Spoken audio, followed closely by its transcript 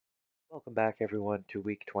Welcome back, everyone, to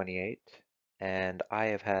week 28. And I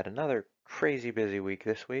have had another crazy busy week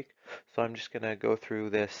this week. So I'm just going to go through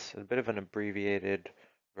this, a bit of an abbreviated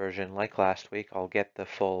version like last week. I'll get the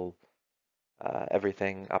full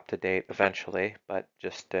everything up to date eventually, but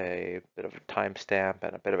just a bit of a timestamp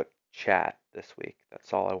and a bit of a chat this week.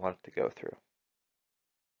 That's all I wanted to go through.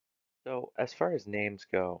 So as far as names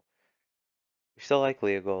go, we still like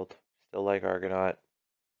Leogold, still like Argonaut.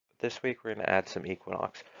 This week we're going to add some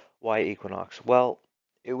Equinox. Why Equinox? Well,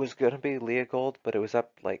 it was going to be Leogold, but it was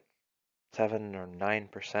up like 7 or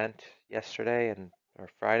 9% yesterday and or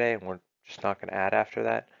Friday, and we're just not going to add after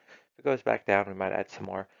that. If it goes back down, we might add some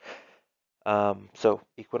more. So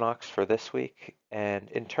Equinox for this week.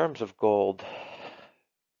 And in terms of gold,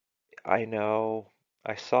 I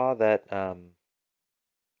saw that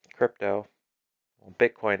crypto, well,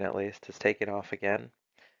 Bitcoin at least, has taken off again.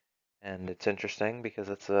 And it's interesting because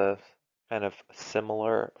it's a kind of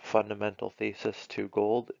similar fundamental thesis to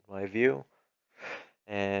gold, in my view.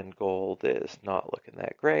 And gold is not looking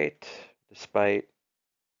that great despite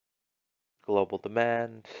global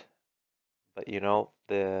demand. But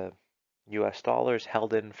the US dollar's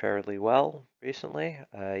held in fairly well recently,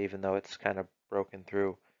 even though it's kind of broken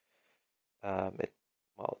through. It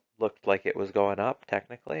looked like it was going up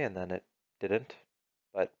technically, and then it didn't.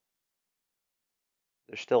 But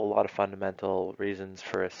there's still a lot of fundamental reasons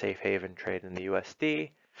for a safe haven trade in the USD.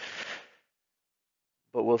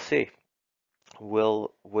 But we'll see.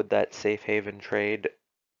 Would that safe haven trade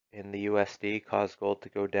in the USD cause gold to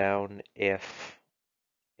go down if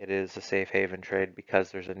it is a safe haven trade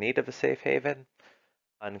because there's a need of a safe haven?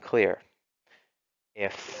 Unclear.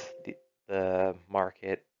 If the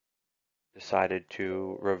market decided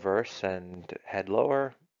to reverse and head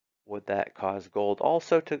lower, would that cause gold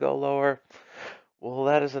also to go lower? Well,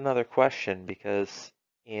 that is another question because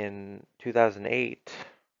in 2008,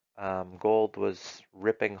 gold was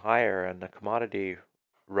ripping higher and the commodity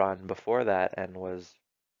run before that and was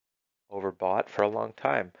overbought for a long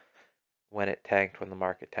time when the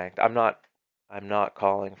market tanked. I'm not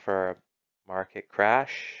calling for a market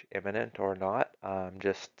crash, imminent or not. I'm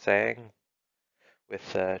just saying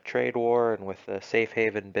with the trade war and with the safe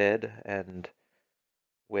haven bid and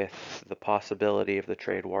with the possibility of the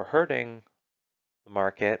trade war hurting the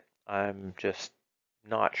market, I'm just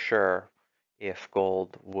not sure if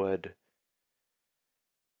gold would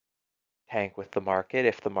tank with the market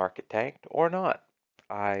if the market tanked or not.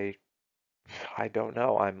 I I don't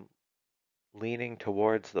know. I'm leaning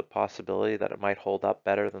towards the possibility that it might hold up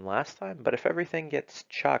better than last time, but if everything gets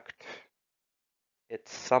chucked,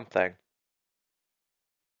 it's something.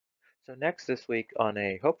 So next this week on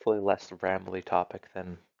a hopefully less rambly topic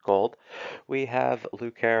than gold, we have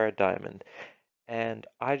Lucara Diamond. And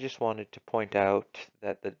I just wanted to point out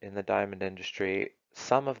that in the diamond industry,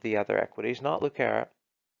 some of the other equities, not Lucara,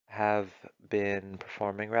 have been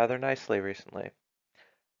performing rather nicely recently.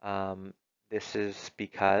 Um, this is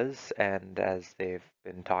because, and as they've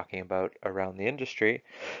been talking about around the industry,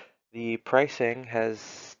 the pricing has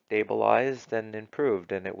stabilized and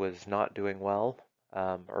improved, and it was not doing well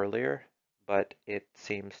earlier, but it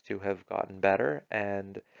seems to have gotten better,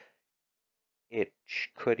 and it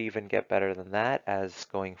could even get better than that as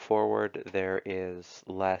going forward there is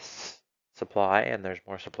less supply and there's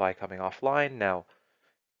more supply coming offline. Now,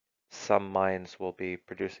 some mines will be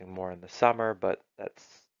producing more in the summer, but that's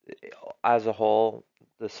as a whole,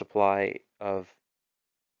 the supply of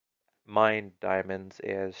mined diamonds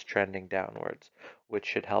is trending downwards, which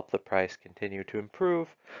should help the price continue to improve.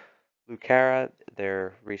 Lucara,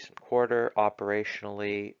 their recent quarter,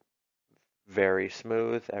 operationally very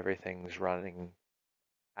smooth. Everything's running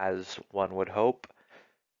as one would hope.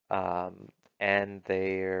 And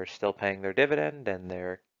they're still paying their dividend and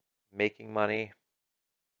they're making money.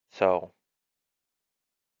 So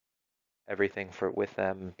everything with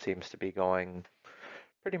them seems to be going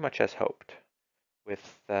pretty much as hoped.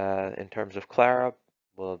 With in terms of Clara,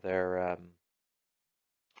 well, they're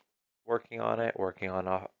working on it, working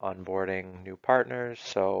on onboarding new partners,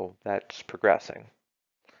 so that's progressing.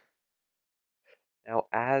 Now,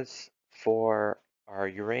 as for our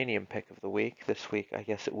uranium pick of the week, this week I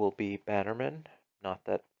guess it will be Bannerman. Not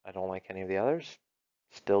that I don't like any of the others,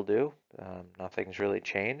 still do. Nothing's really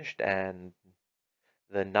changed, and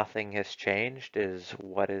the nothing has changed is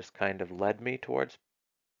what has kind of led me towards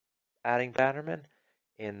adding Bannerman,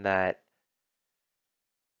 in that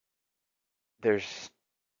there's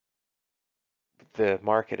the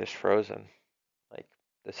market is frozen. Like,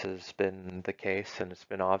 this has been the case and it's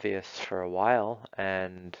been obvious for a while,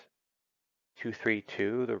 and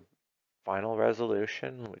 232, the final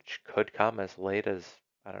resolution, which could come as late as,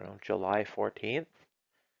 I don't know, July 14th,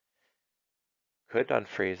 could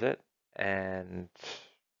unfreeze it, and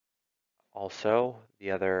also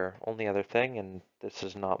the only other thing, and this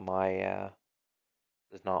is not my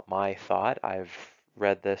thought. I've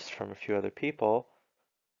read this from a few other people.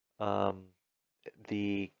 Um,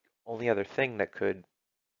 the only other thing that could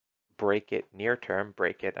break it near term,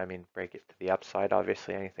 I mean break it to the upside.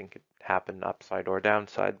 Obviously, anything could happen upside or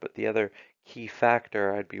downside, but the other key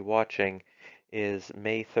factor I'd be watching is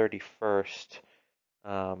May 31st.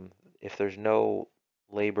 If there's no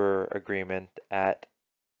labor agreement at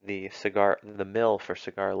the mill for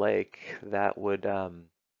Cigar Lake, that would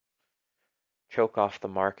choke off the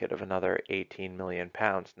market of another 18 million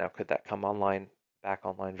pounds. Now, could that come back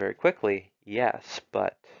online very quickly? Yes,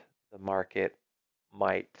 but the market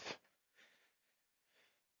might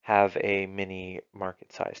have a mini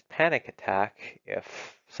market-sized panic attack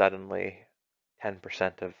if suddenly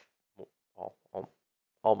 10% of, well,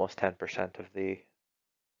 almost 10% of the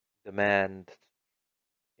demand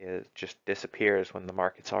just disappears when the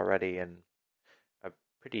market's already in a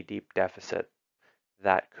pretty deep deficit.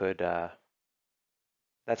 That's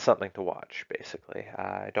something to watch, basically.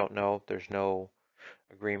 I don't know. There's no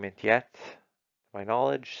agreement yet, to my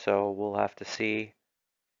knowledge, so we'll have to see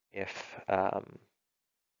if how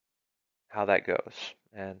that goes.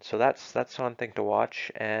 And so that's one thing to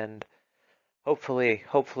watch. And hopefully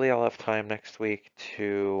I'll have time next week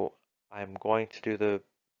to. I'm going to do the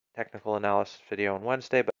technical analysis video on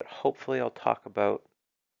Wednesday, but hopefully I'll talk about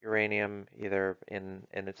uranium either in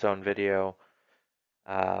its own video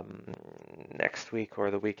um, next week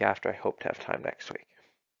or the week after. I hope to have time next week.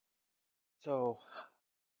 So,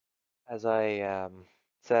 as I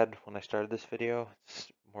said when I started this video,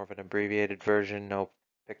 it's more of an abbreviated version, no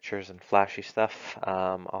pictures and flashy stuff.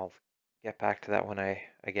 I'll get back to that when I,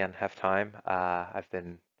 again, have time. I've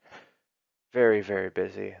been very, very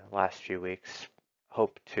busy the last few weeks.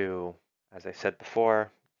 Hope to, as I said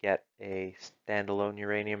before, get a standalone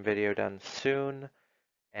uranium video done soon,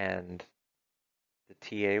 and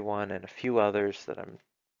the TA one and a few others that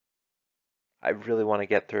I really want to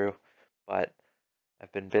get through, but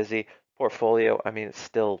I've been busy. Portfolio, I mean, it's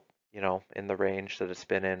still, in the range that it's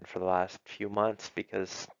been in for the last few months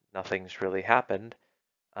because nothing's really happened.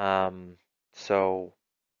 So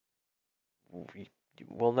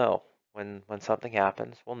we'll know when something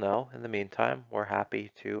happens. We'll know. In the meantime, we're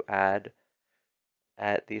happy to add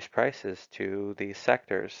at these prices to these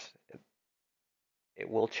sectors. It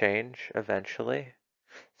will change eventually.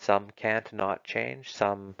 Some can't not change.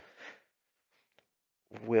 Some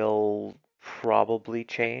will probably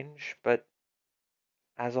change, but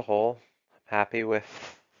as a whole, I'm happy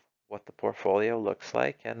with what the portfolio looks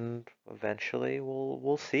like, and eventually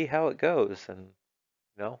we'll see how it goes. And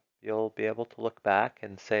you'll be able to look back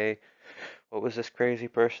and say, what was this crazy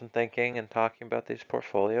person thinking and talking about these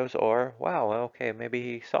portfolios? Or, wow, okay, maybe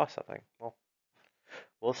he saw something. Well,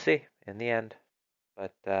 we'll see in the end.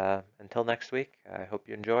 But until next week, I hope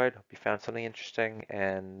you enjoyed, hope you found something interesting,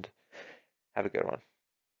 and have a good one.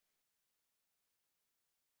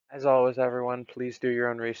 As always, everyone, please do your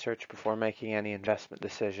own research before making any investment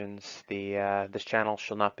decisions. This channel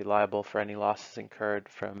shall not be liable for any losses incurred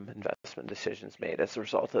from investment decisions made as a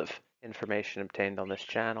result of information obtained on this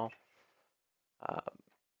channel.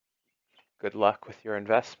 Good luck with your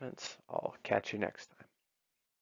investments. I'll catch you next time.